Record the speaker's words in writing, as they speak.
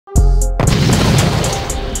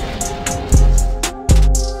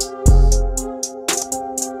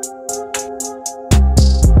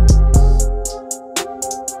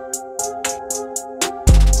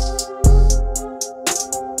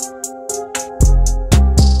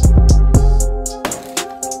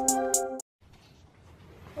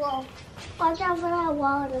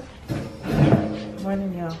water.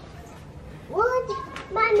 Morning, y'all. What?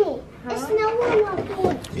 Mommy, it's snowing up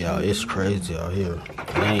here. Yeah, it's crazy out here.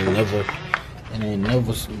 It ain't never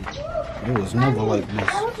it was never like this.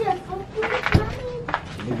 That was your footprint, Mommy?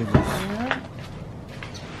 Look at this.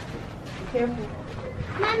 Be careful.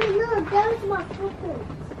 Mommy, look, that was my footprint.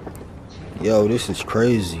 Yo, this is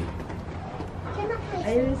crazy. Can I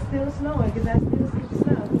play? It is still snowing because I still see the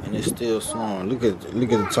snow. And it's still snowing. Look at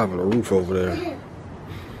the top of the roof over there.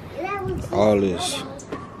 That was All this.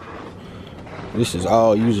 This is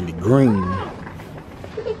all usually green. Look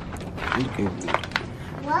at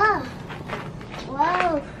Whoa.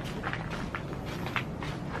 Whoa.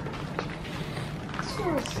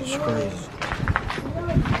 it's crazy.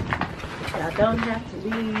 Y'all don't have to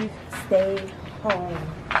leave. Stay home.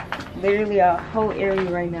 Literally, our whole area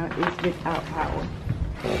right now is without power.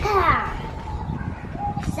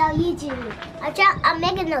 So you do. I'm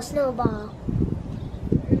making a snowball.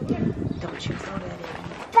 Don't you throw that at me.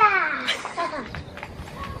 Bah!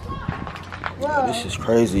 Whoa. This is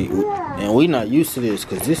crazy. And we not used to this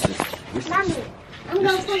because this is Mommy, I'm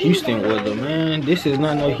gonna put you Houston down. weather, man. This is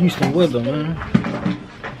not no Houston weather, man.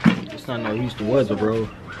 It's not no Houston weather, bro.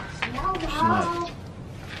 It's not.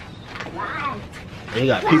 They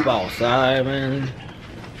got people outside, man.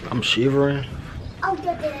 I'm shivering. Oh,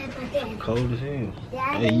 good. Cold as hell.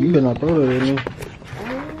 Hey, you better not throw that at me.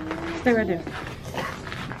 Stay right there.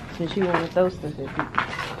 Since you want to throw stuff at people.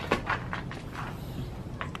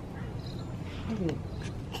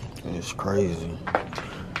 It's crazy. I'm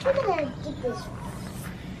gonna get this.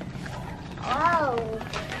 Oh,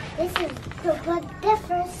 this is the what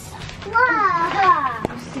difference. Wow.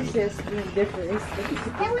 She says split difference.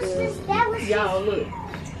 That was Y'all, look.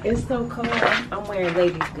 It's so cold. I'm wearing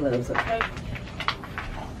ladies' gloves, okay?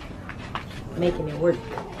 Making it work.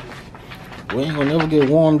 We ain't gonna never get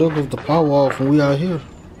warmed up if the power off when we out here.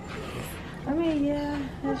 I mean, yeah,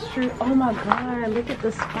 that's true. Oh my God, look at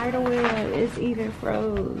the spider web. It's even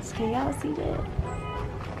froze. Can y'all see that?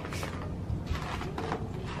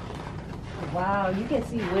 Wow, you can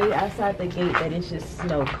see way outside the gate that it's just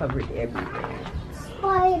snow covered everywhere.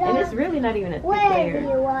 spider. And it's really not even a thick Where layer.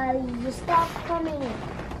 you are, you stop coming in.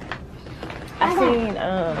 I seen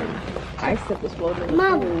icicles floating in the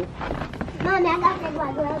Mom. pool. Mommy, I gotta take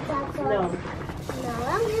my gloves off. So No. No,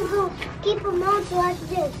 I'm just gonna keep them on like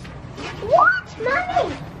this. What,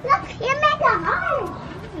 Mommy? Look, you make a heart.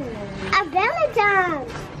 A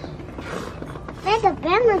Valentine's. Make a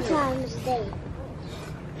Valentine's Day.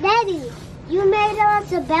 Daddy, you made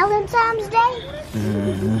us a Valentine's Day?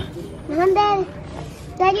 Mm-hmm. Huh, Daddy?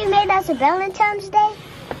 Daddy made us a Valentine's Day?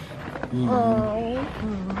 Mm-hmm.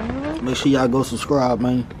 Oh. Make sure y'all go subscribe,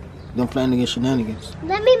 man. Them Flanagan Shenanigans.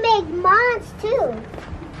 Let me make mine too.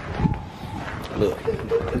 Look,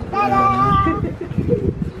 Ta-da!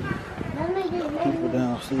 Let me just make people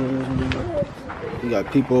downstairs. Man. We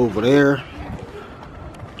got people over there.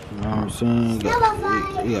 You know what I'm saying?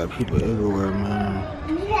 We got people everywhere, man.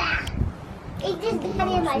 Yeah. It just got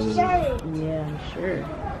in my shirt. Yeah, I'm sure.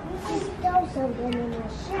 Just throw something in my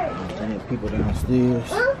shirt. And people downstairs.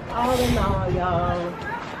 Huh? All in all, y'all,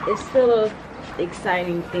 it's still a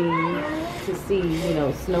exciting thing to see, you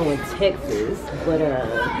know, snow in Texas, but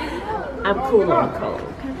I'm cool on the cold.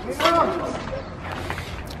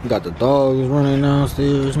 We got the dogs running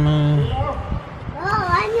downstairs, man. Oh,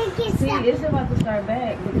 I need to get See, some. it's about to start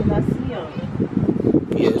back because I see them.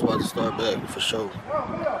 Yeah, it's about to start back for sure.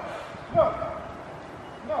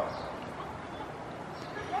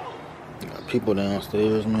 Got people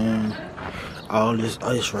downstairs, man. All this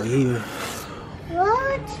ice right here.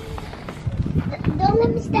 What? Don't let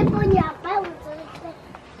me step on your boat.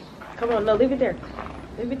 Come on, no, leave it there.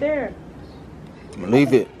 Leave it there.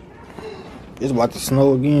 Leave it. It's about to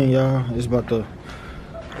snow again, y'all. It's about to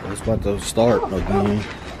start again.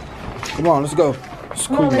 Come on, let's go. It's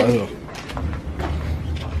cool out here.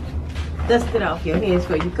 Dust it off your hands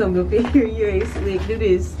before you come up in here. You ain't slick. Do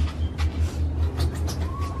this.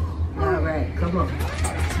 All right, come on.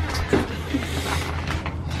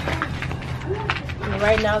 And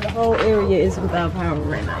right now, the whole area is without power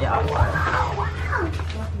right now, y'all.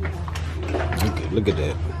 Look at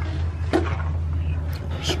that.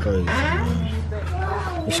 It's crazy, man.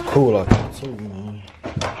 It's cool out there too, man.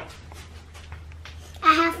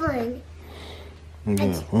 I have fun.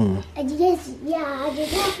 Yeah. I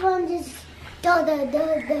just have fun. Just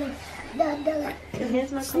the Your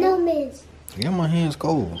hands not cold? snowmen. Yeah, my hands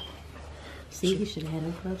cold. See, you should have had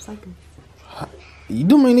them gloves like them. You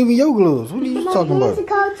do ain't even your gloves. What are you talking My hands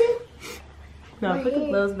about? are cold too. No, put the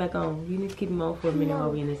gloves back on. You need to keep them on for a minute while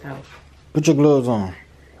we're in this house. Put your gloves on.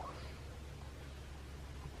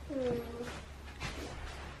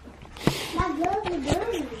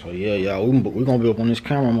 So yeah, y'all, we gonna be up on this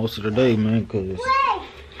camera most of the day, man, cause Wait, I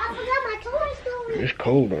forgot my Toy Story. it's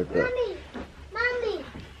cold out there. Mommy.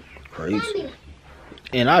 Crazy.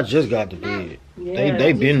 And I just got to bed. Yeah.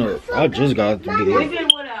 They been up. I just got to We've bed. been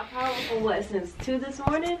with our power for what, since 2 this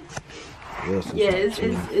morning? Yes, Yeah,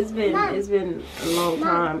 it's been a long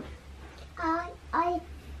time.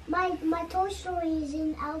 My Toy Story is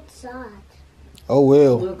in outside. Oh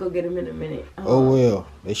well. We'll go get them in a minute. Oh well.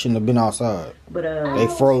 They shouldn't have been outside. But They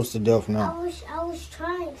froze to death now. I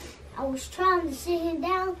was trying to sit him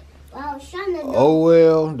down. I was trying to. Oh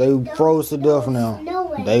well. They froze to death now. No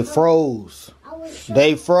way. They froze. I was trying,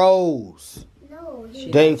 They froze. No,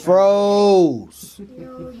 They froze.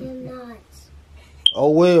 no, him not. Oh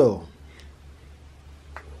well.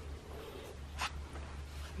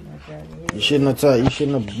 You shouldn't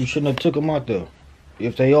have took them out there.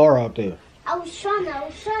 If they are out there. I was trying to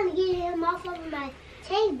get him off of my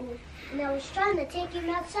table, and I was trying to take him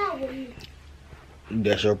outside with me.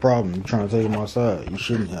 That's your problem. You trying to take them outside. You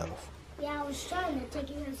shouldn't have. Yeah, I was trying to take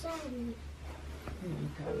him outside with me.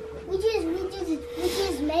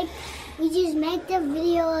 We just make the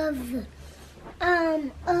video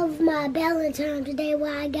of my Valentine today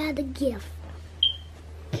where I got the gift.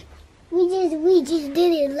 We just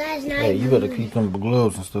did it last night. Hey, you better keep them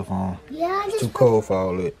gloves and stuff on. Yeah, I It's just too cold for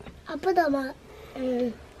all that. I put on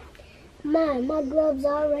my gloves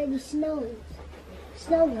are already snowing.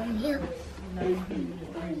 Snowing, yeah. Let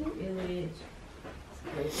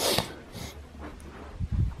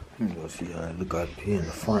me go see how it look out here in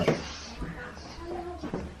the front.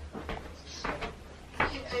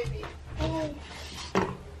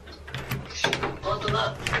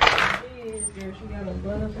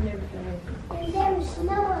 And there is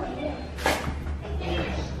snow up there.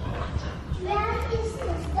 That is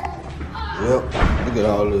the stuff. Yep. Look at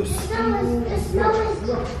all this. The snow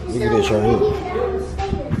is Look at this right here.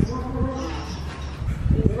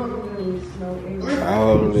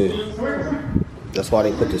 All this. That's why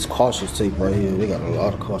they put this cautious tape right here. They got a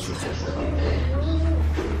lot of cautious tape.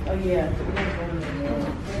 Oh yeah.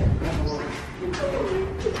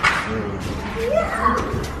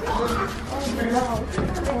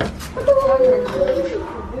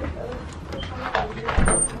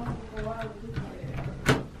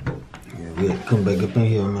 Yeah, we had to come back up in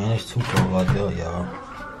here, man. It's too cold out there, y'all.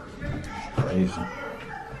 Crazy.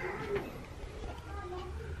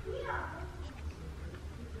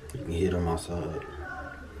 You can hear them outside.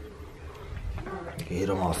 You can hear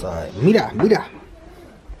them outside. Mira. I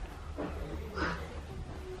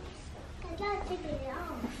gotta take it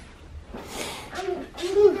off. I'm a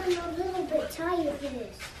little bit tired for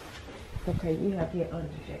this. Okay, you have your under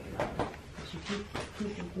jacket on. You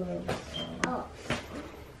keep your gloves on. Oh.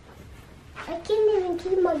 I can't even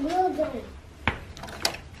keep my gloves on.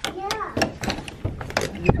 Yeah.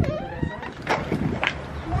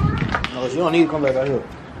 No, you don't need to come back out here.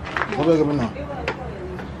 Come back up in now.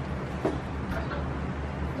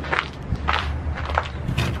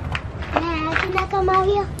 Nah, can I come out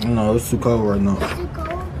here? No, it's too cold right now. It's too cold.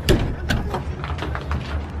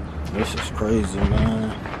 This is crazy,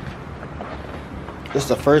 man. It's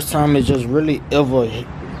the first time it just really ever,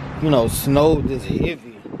 snowed this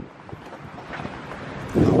heavy.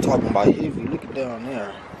 I'm talking about heavy. Look it down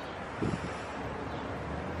there.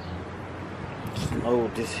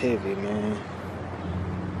 Snowed this heavy, man.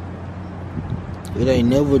 It ain't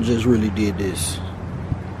never just really did this.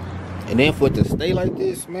 And then for it to stay like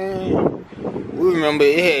this, man, we remember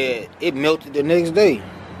it melted the next day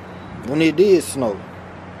when it did snow.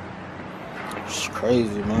 It's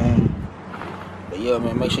crazy, man. But yeah,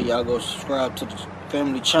 man, make sure y'all go subscribe to the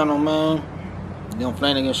family channel, man. Them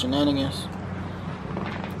Flanagan Shenanigans.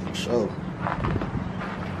 For sure.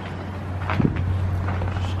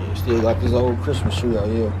 Shit, still got this old Christmas tree out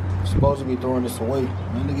here. Supposed to be throwing this away.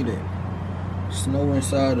 Man, look at that. Snow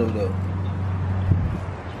inside of the.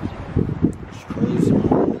 It's crazy,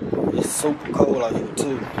 man. It's super cold out here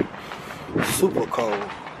too. Super cold.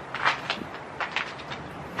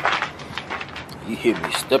 You hear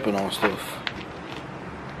me stepping on stuff.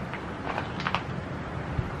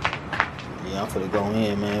 Yeah, I'm finna go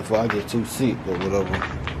in, man, before I get too sick or whatever.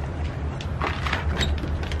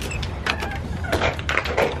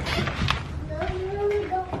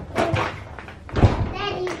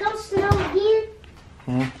 Daddy, it's gonna snow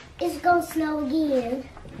again? It's gonna snow again.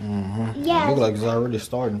 Yeah. Look like it's already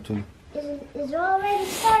starting to. It's already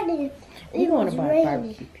starting. We're going to was buy a raining.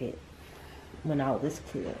 barbecue pit when all this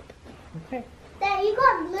clear up. Okay. Dad, you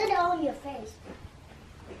got glitter on your face.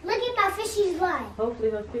 Look at my fishy's light. Hopefully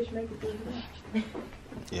those fish make it through the night.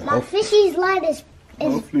 Yeah, My fishy's light is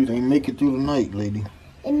hopefully they make it through the night, lady.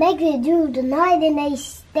 it makes it through the night and they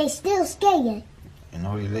still scared. And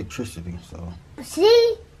all the electricity, so.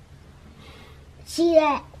 See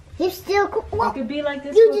that? It's still cool. It Well, could be like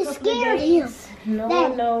this. you for a just couple of scared days. him. No Dad.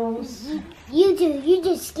 one knows. you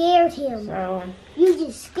just scared him. So You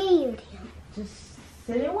just scared him. just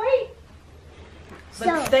sit and wait. But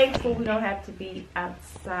So thankful we don't have to be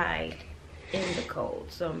outside in the cold.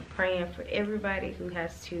 So I'm praying for everybody who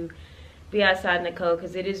has to be outside in the cold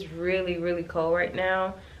because it is really, really cold right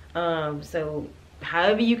now. So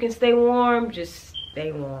however you can stay warm, just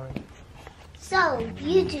stay warm.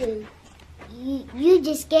 you two, you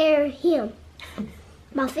just scared him.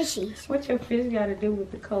 My fishies. What your fish got to do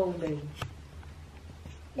with the cold, baby?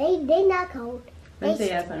 They not cold. Let me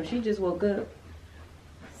tell you something. She just woke up.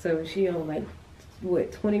 So she on like,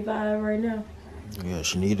 what, 25 right now? Yeah,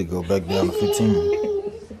 she need to go back down to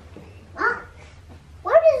 15. Huh?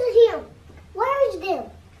 Where is him? Where is them?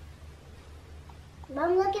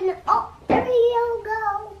 I'm looking at, oh, there you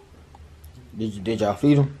go. Did y'all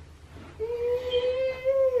feed them?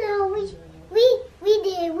 No, we did.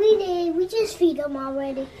 We just feed them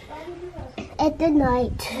already. At the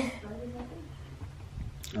night.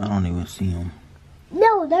 I don't even see them.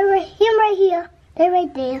 No, they're him right here. They're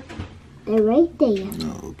right there. They're right there.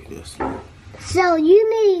 No, okay, that's So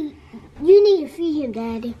you need to feed him,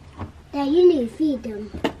 Daddy. Dad, you need to feed them.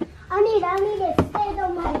 I need to stand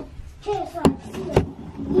on my chair so I can see them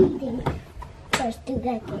eating. First, do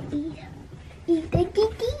that to eat. Eat.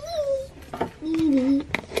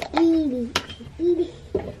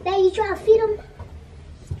 Dad, you try to feed them?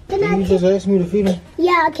 Did you just ask me to feed them?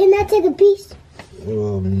 Yeah, can I take a piece?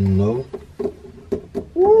 No.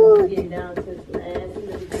 Ooh, Getting down to the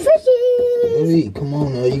last. fishy. Hey, come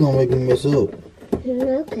on now, you gonna make me mess up.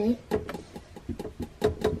 Okay.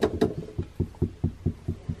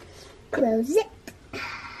 Close it.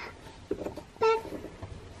 Back.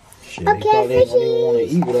 Shit, Okay, they probably ain't gonna even want to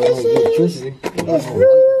eat without no electricity. The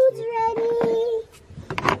food's ready.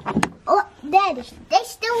 Oh, Daddy, they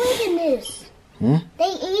still eating this. Hmm?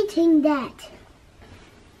 They eating that.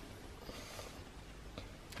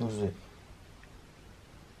 What's it?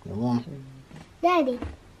 You want? Daddy,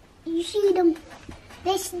 you see them?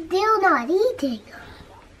 They still not eating.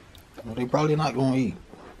 Well, they probably not gonna eat.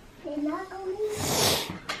 They're not gonna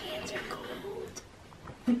eat.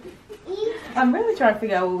 I'm really trying to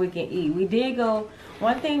figure out what we can eat. We did go,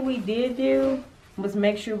 one thing we did do was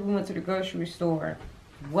make sure we went to the grocery store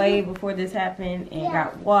way before this happened and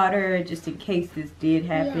got water just in case this did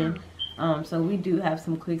happen. So we do have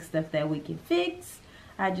some quick stuff that we can fix.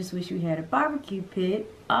 I just wish we had a barbecue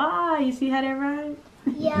pit. Ah, you see how that rhymes?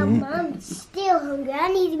 Yeah, I'm still hungry. I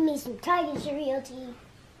need me some Tiger cereal to eat.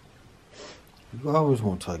 You always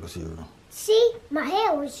want Tiger cereal. See, my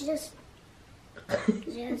hair was just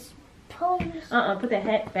pulls. Put the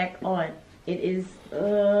hat back on. It is,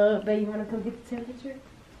 babe, you want to come get the temperature?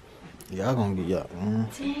 Y'all gonna get y'all.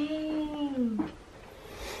 Dang.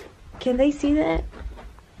 Can they see that?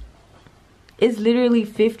 It's literally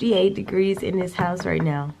 58 degrees in this house right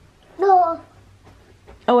now. No,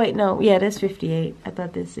 Oh, wait, no. Yeah, that's 58. I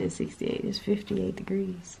thought this is 68. It's 58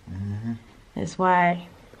 degrees. Mm-hmm. That's why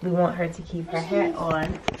we want her to keep her hat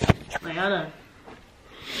on. Liana.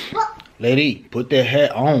 Lady, put that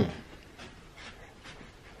hat on.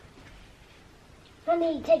 I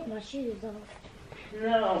need to take my shoes off.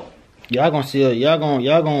 No. Y'all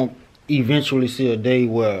gonna eventually see a day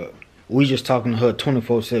where we just talking to her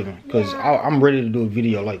 24/7. Cause I'm ready to do a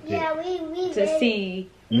video like that. Yeah, we To see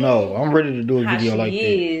No, I'm ready to do a how video she like that.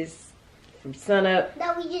 is from sun up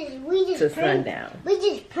No, we just to pranked. sundown. We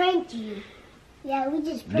just pranked you. Yeah, we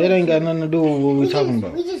just pranked That ain't got you. nothing to do with what we talking We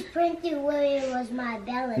about. just pranked you where it was my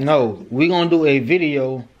balance. No, we gonna do a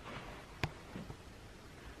video.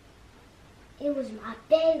 It was my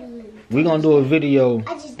balance. We gonna do a video.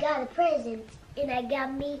 I just got a present and I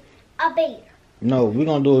got me a bear. No, we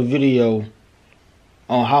gonna do a video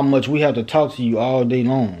on how much we have to talk to you all day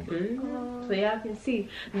long. So y'all can see.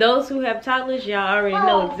 Those who have toddlers, y'all already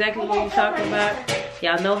know exactly what we're talking about.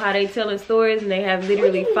 Y'all know how they telling stories, and they have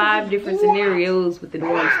literally 5 different scenarios within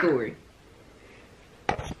one story.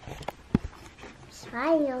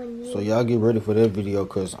 Spying on you. So y'all get ready for that video,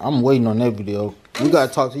 cause I'm waiting on that video. We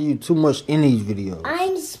gotta talk to you too much in these videos.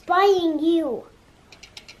 I'm spying you.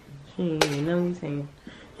 You know what I'm saying?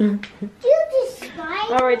 You just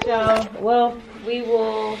spying. All right, y'all. Well, we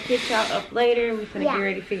will hit y'all up later. We're gonna Yeah. get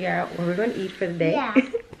ready to figure out what we're gonna eat for the day. Yeah.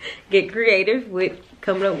 Get creative with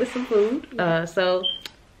coming up with some food. So,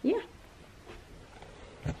 yeah.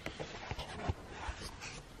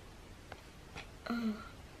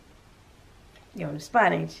 You're on the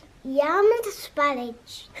spot, ain't you? Yeah, I'm at the spot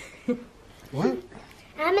age. What?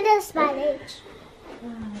 I'm in the spot age.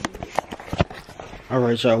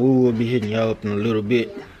 Alright, y'all, we will be hitting y'all up in a little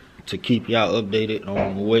bit to keep y'all updated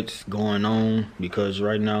on what's going on, because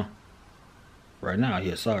right now I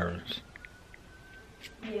hear sirens.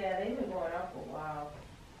 Yeah, they've been going on for a while.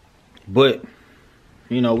 But,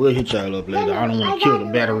 you know, we'll hit y'all up later. I don't want to kill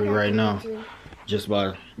the battery right now just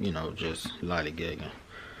by, you know, just lollygagging.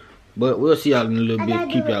 But we'll see y'all in a little bit.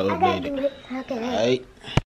 Keep y'all updated. Okay. Alright.